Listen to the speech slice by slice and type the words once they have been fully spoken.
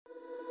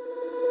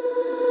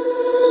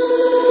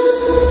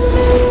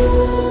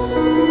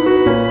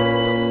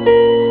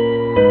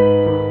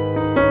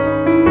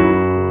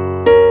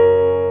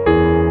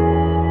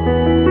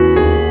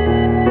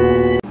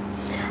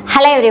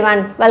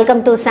everyone,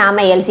 welcome to Sam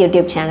IELTS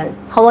YouTube channel.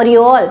 How are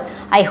you all?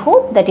 I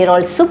hope that you're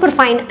all super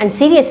fine and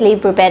seriously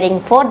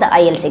preparing for the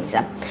IELTS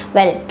exam.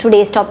 Well,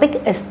 today's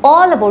topic is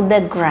all about the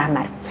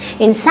grammar.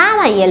 In Sam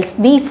IELTS,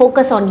 we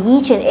focus on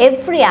each and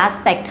every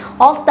aspect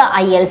of the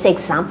IELTS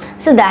exam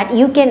so that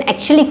you can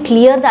actually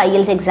clear the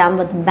IELTS exam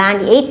with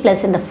band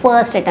 8+ in the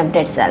first attempt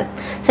itself.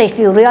 So if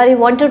you really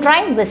want to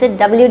try, visit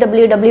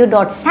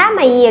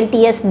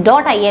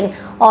www.samielts.in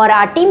or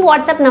our team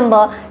WhatsApp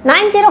number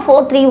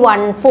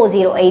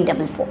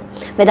 904314084.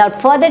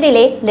 Without further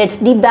delay, let's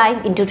deep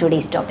dive into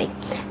today's topic.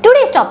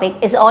 Today's topic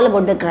is all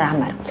about the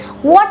grammar.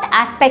 What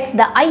aspects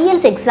the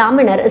IELTS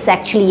examiner is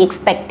actually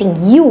expecting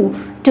you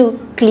to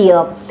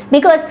clear,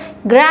 because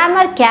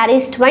grammar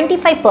carries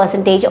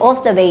 25%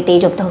 of the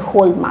weightage of the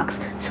whole marks.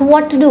 So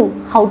what to do?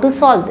 How to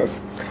solve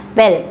this?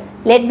 Well,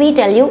 let me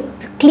tell you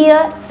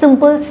clear,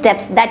 simple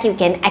steps that you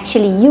can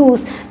actually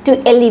use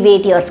to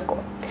elevate your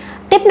score.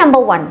 Tip number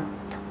 1.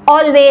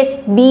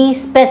 Always be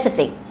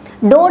specific.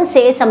 Don't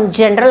say some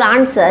general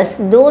answers.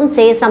 Don't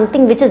say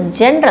something which is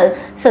general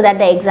so that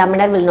the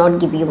examiner will not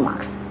give you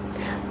marks.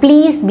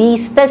 Please be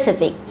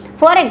specific.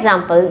 For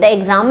example, the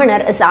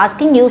examiner is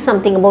asking you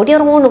something about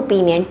your own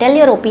opinion. Tell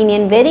your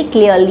opinion very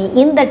clearly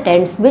in the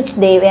tense which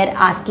they were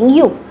asking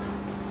you.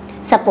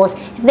 Suppose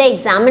if the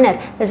examiner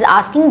is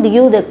asking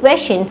you the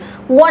question,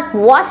 what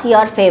was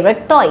your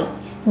favorite toy?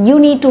 You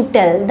need to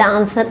tell the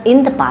answer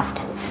in the past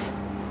tense.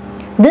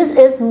 This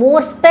is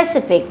more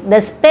specific,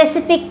 the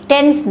specific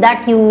tense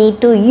that you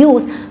need to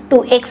use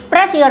to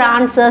express your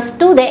answers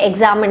to the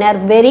examiner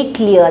very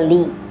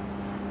clearly.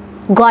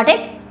 Got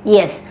it?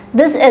 Yes,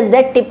 this is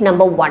the tip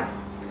number 1.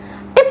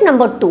 Tip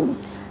number 2,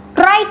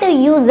 try to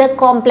use the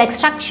complex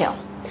structure.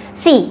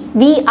 See,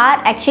 we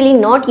are actually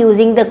not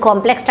using the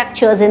complex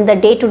structures in the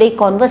day-to-day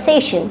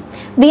conversation.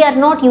 We are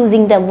not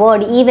using the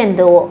word even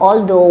though,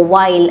 although,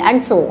 while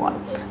and so on.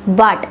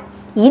 But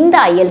in the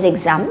IELTS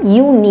exam,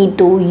 you need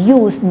to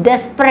use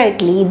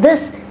desperately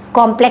this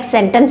complex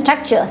sentence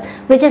structures,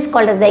 which is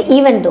called as the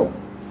even though,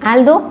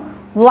 although,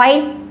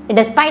 while.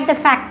 Despite the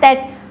fact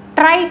that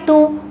try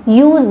to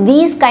use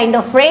these kind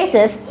of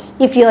phrases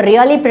if you are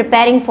really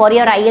preparing for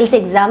your IELTS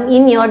exam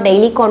in your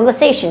daily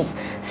conversations,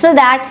 so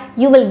that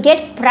you will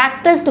get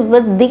practiced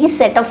with these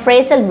set of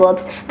phrasal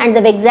verbs, and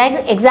the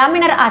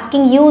examiner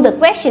asking you the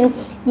question,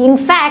 in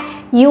fact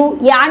you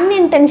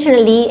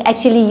unintentionally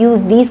actually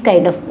use these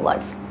kind of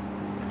words.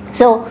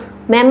 So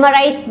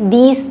memorize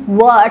these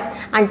words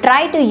and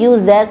try to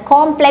use the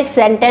complex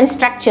sentence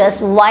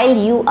structures while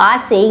you are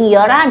saying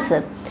your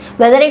answer.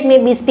 Whether it may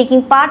be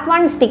speaking part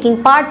 1,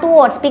 speaking part 2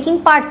 or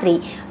speaking part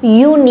 3,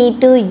 you need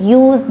to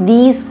use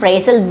these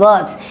phrasal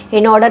verbs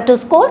in order to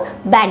score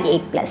band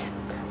 8+.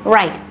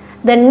 Right.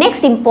 The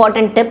next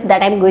important tip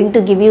that I am going to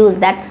give you is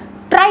that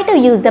try to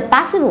use the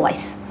passive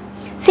voice.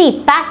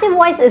 See, passive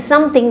voice is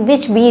something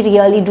which we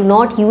really do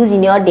not use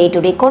in your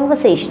day-to-day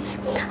conversations.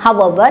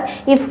 However,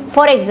 if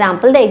for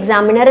example the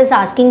examiner is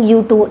asking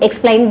you to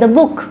explain the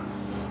book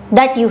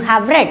that you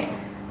have read,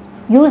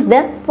 use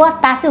the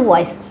passive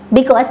voice,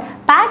 because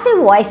passive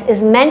voice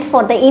is meant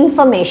for the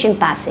information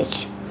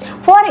passage.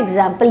 For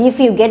example, if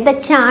you get the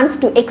chance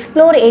to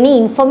explore any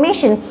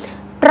information,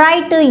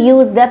 try to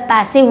use the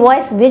passive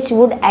voice, which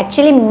would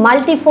actually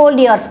multifold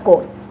your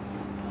score.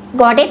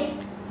 Got it?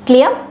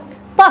 Clear?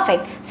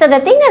 Perfect. So the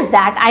thing is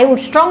that I would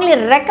strongly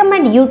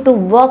recommend you to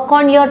work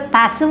on your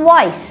passive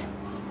voice.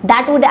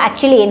 That would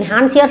actually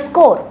enhance your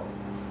score.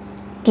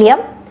 Clear?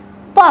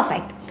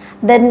 Perfect.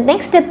 The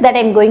next tip that I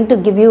am going to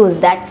give you is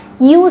that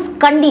use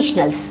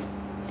conditionals.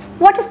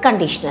 What is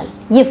conditional?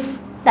 If.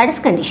 That is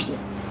conditional.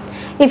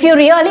 If you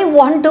really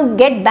want to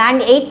get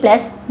band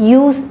 8+,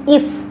 use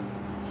if.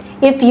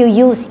 If you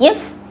use if,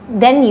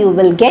 then you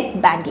will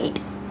get band 8.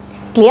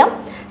 Clear?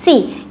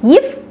 See,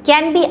 if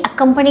can be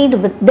accompanied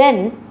with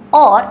then,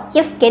 or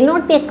if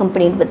cannot be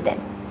accompanied with then.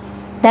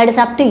 That is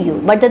up to you.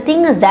 But the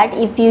thing is that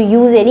if you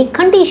use any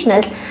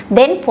conditionals,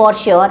 then for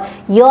sure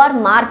your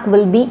mark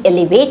will be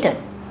elevated.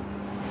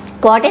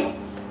 Got it?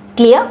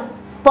 Clear?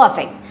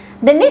 Perfect.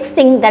 The next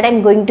thing that I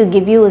am going to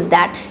give you is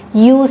that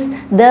use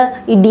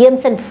the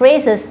idioms and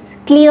phrases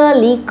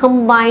clearly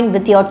combined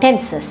with your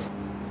tenses.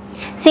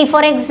 See,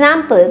 for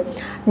example,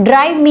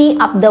 drive me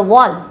up the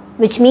wall,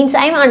 which means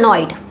I am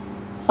annoyed.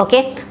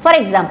 Okay. For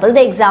example,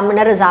 the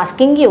examiner is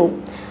asking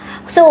you,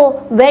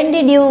 so when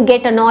did you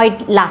get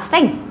annoyed last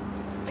time?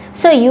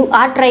 So you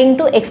are trying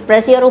to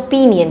express your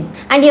opinion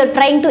and you are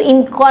trying to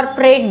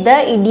incorporate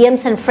the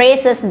idioms and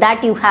phrases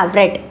that you have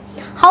read.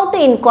 How to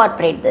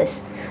incorporate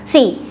this?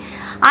 See,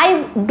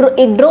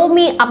 it drove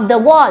me up the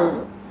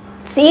wall.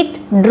 See, it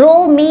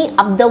drove me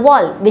up the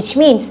wall, which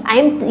means I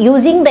am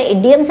using the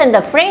idioms and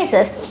the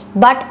phrases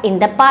but in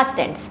the past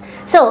tense.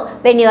 So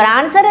when your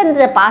answer in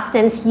the past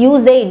tense,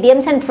 use the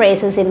idioms and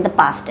phrases in the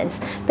past tense.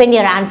 When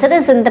your answer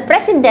is in the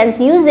present tense,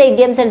 use the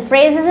idioms and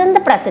phrases in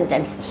the present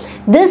tense.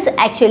 This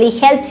actually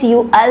helps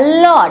you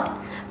a lot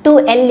to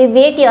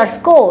elevate your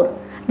score.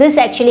 This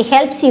actually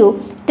helps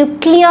you to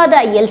clear the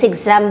IELTS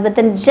exam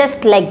within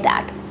just like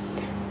that,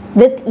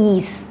 with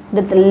ease,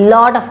 with a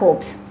lot of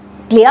hopes.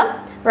 Clear?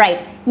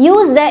 Right.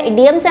 Use the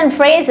idioms and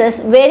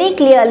phrases very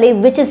clearly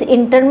which is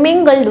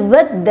intermingled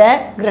with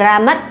the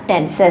grammar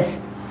tenses.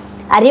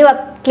 Are you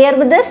clear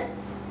with this?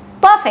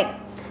 Perfect.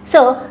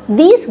 So,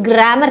 these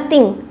grammar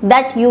thing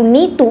that you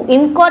need to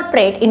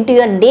incorporate into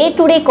your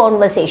day-to-day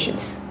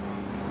conversations.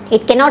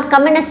 It cannot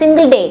come in a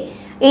single day.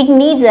 It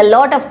needs a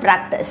lot of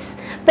practice.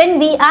 When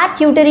we are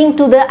tutoring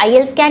to the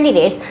IELTS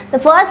candidates, the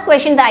first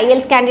question the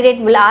IELTS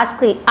candidate will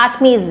ask me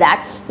is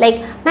that,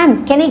 like,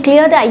 ma'am, can I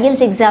clear the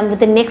IELTS exam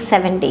within next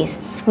 7 days,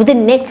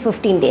 within next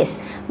 15 days?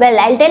 Well,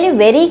 I'll tell you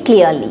very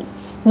clearly.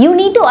 You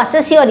need to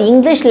assess your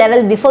English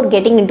level before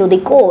getting into the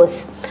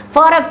course.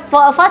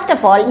 First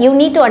of all, you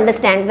need to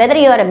understand whether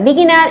you are a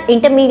beginner,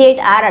 intermediate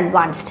or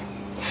advanced.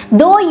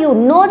 Though you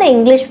know the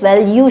English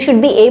well, you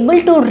should be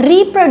able to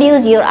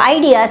reproduce your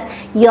ideas,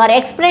 your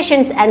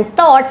expressions and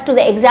thoughts to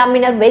the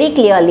examiner very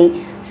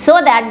clearly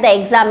so that the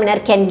examiner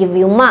can give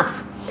you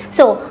marks.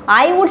 So,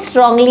 I would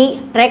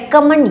strongly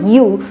recommend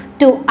you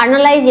to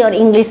analyze your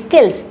English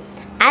skills,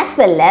 as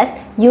well as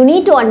you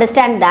need to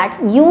understand that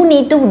you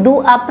need to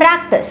do a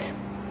practice.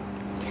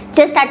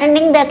 Just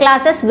attending the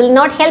classes will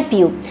not help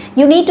you.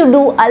 You need to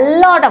do a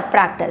lot of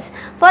practice.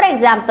 For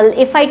example,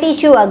 if I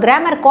teach you a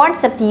grammar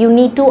concept, you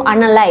need to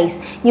analyze,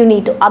 you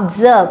need to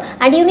observe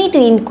and you need to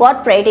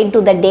incorporate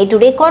into the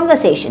day-to-day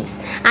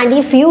conversations. And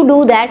if you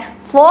do that,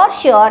 for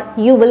sure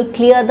you will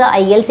clear the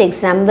IELTS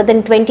exam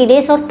within 20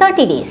 days or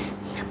 30 days.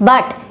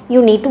 But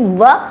you need to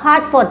work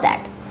hard for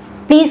that.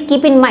 Please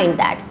keep in mind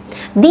that.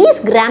 These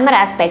grammar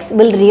aspects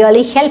will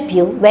really help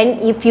you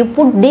if you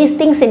put these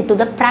things into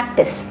the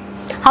practice.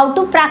 How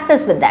to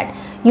practice with that?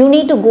 You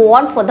need to go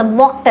on for the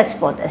mock test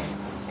for this.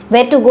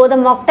 Where to go the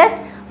mock test?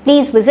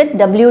 Please visit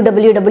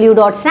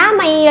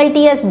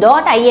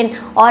www.samielts.in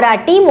or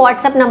our team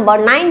WhatsApp number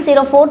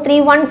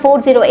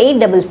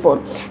 90431408444.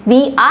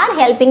 We are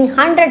helping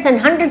hundreds and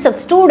hundreds of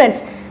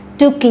students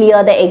to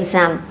clear the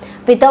exam.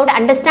 Without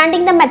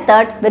understanding the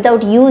method,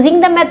 without using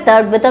the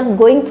method, without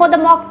going for the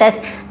mock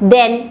test,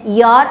 then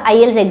your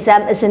IELTS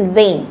exam is in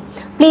vain.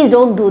 Please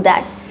don't do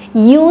that.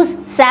 Use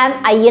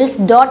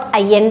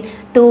samielts.in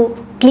to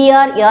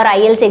clear your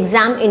IELTS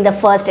exam in the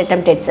first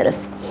attempt itself.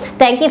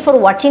 Thank you for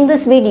watching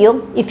this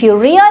video. If you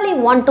really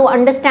want to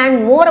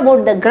understand more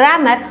about the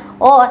grammar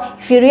or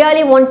if you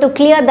really want to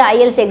clear the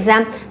IELTS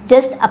exam,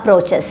 just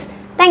approach us.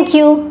 Thank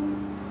you.